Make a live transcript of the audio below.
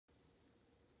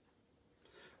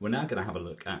We're now going to have a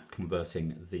look at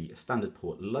converting the standard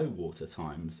port low water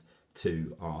times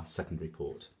to our secondary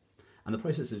port. And the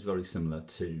process is very similar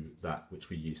to that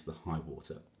which we use the high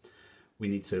water. We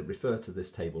need to refer to this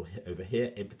table over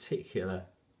here, in particular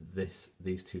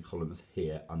these two columns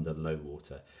here under low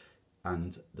water.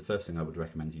 And the first thing I would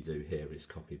recommend you do here is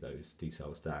copy those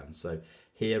details down. So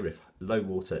here, if low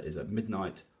water is at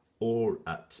midnight or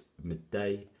at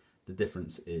midday, the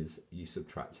difference is you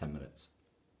subtract 10 minutes.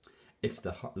 If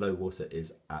the low water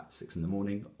is at 6 in the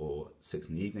morning or 6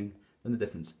 in the evening, then the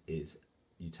difference is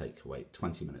you take away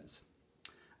 20 minutes.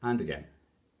 And again,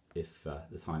 if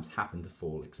the times happen to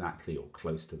fall exactly or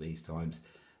close to these times,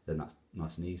 then that's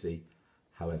nice and easy.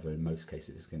 However, in most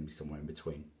cases, it's going to be somewhere in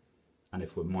between. And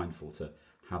if we're mindful to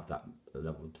have that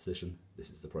level of precision,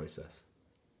 this is the process.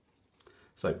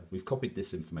 So we've copied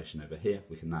this information over here.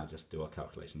 We can now just do our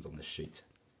calculations on this sheet.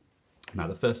 Now,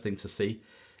 the first thing to see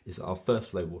is that our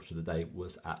first low water of the day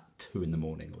was at 2 in the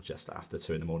morning, or just after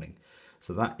 2 in the morning.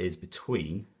 So that is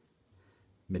between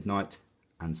midnight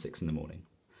and 6 in the morning.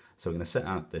 So we're going to set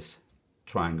out this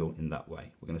triangle in that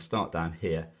way. We're going to start down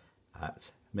here at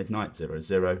midnight, 00,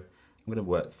 0. I'm going to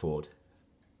work forward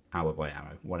hour by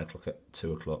hour, 1 o'clock at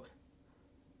 2 o'clock,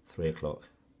 3 o'clock,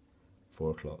 4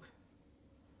 o'clock,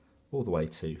 all the way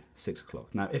to 6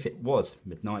 o'clock. Now, if it was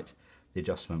midnight, the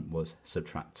adjustment was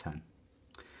subtract 10.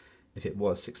 If it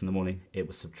was 6 in the morning, it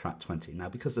was subtract 20. Now,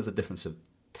 because there's a difference of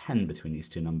 10 between these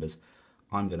two numbers,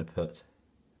 I'm going to put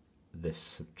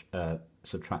this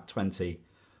subtract 20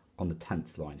 on the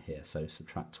 10th line here. So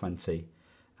subtract 20,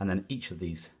 and then each of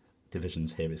these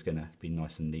divisions here is going to be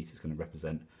nice and neat. It's going to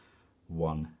represent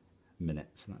 1 minute.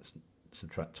 So that's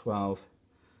subtract 12,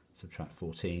 subtract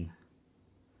 14,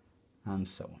 and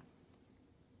so on.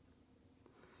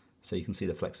 So you can see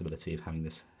the flexibility of having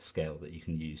this scale that you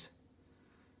can use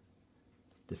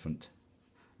different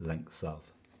lengths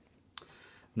of.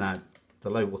 Now, the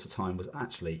low water time was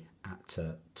actually at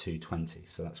 2:20,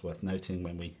 so that's worth noting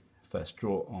when we first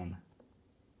draw on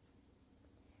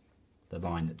the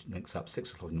line that links up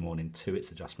 6 o'clock in the morning to its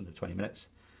adjustment of 20 minutes,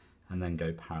 and then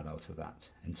go parallel to that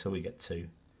until we get to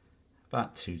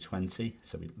about 2:20.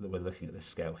 So we're looking at this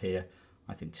scale here.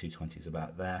 I think 2:20 is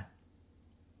about there.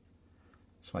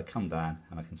 So I come down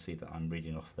and I can see that I'm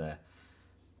reading off there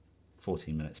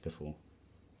 14 minutes before.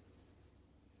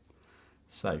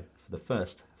 So for the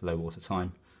first low water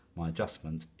time, my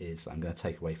adjustment is I'm going to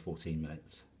take away 14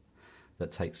 minutes.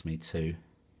 That takes me to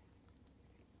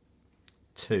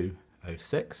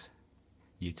 2:06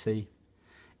 UT.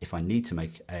 If I need to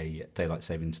make a daylight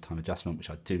savings time adjustment, which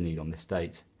I do need on this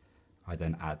date, I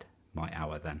then add my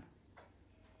hour then.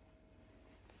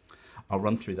 I'll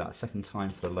run through that a second time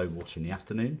for the low water in the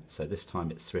afternoon. So this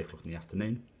time it's 3 o'clock in the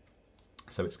afternoon.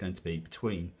 So it's going to be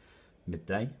between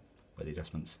midday, where the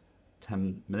adjustment's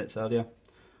 10 minutes earlier,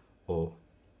 or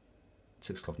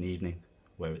 6 o'clock in the evening,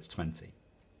 where it's 20.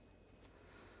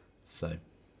 So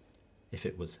if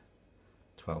it was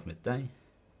 12 midday,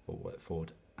 we'll work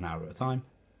forward an hour at a time.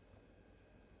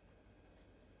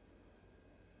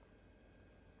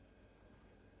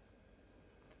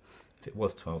 If it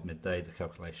was 12 midday, the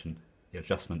calculation, the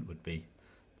adjustment would be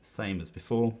the same as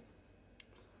before,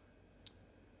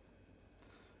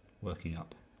 working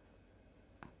up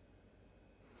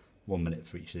 1 minute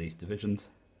for each of these divisions.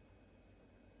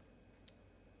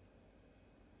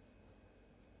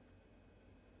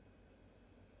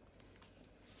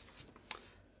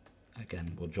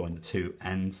 Again, we'll join the two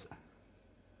ends.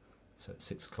 So at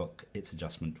 6 o'clock, its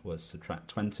adjustment was subtract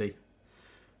 20.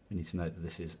 We need to note that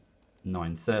this is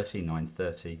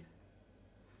 9:30,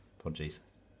 apologies,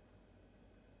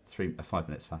 5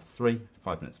 minutes past 3.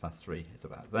 5 minutes past 3 is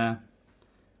about there.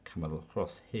 Come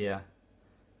across here,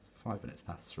 5 minutes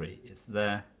past 3 is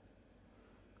there.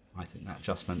 I think that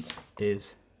adjustment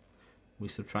is, we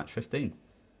subtract 15.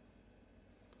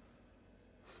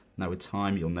 Now with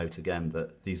time, you'll note again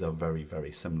that these are very,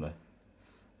 very similar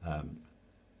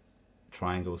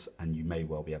triangles, and you may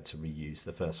well be able to reuse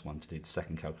the first one to do the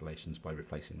second calculations by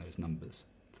replacing those numbers.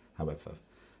 However,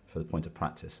 for the point of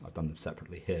practice, I've done them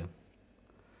separately here.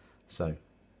 So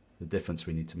the difference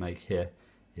we need to make here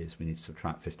is we need to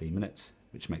subtract 15 minutes,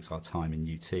 which makes our time in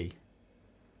UT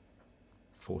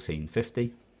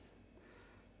 14:50,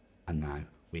 and now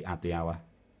we add the hour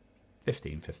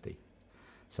 15:50.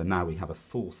 So now we have a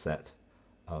full set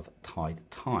of tied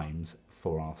times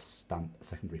for our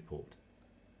secondary port.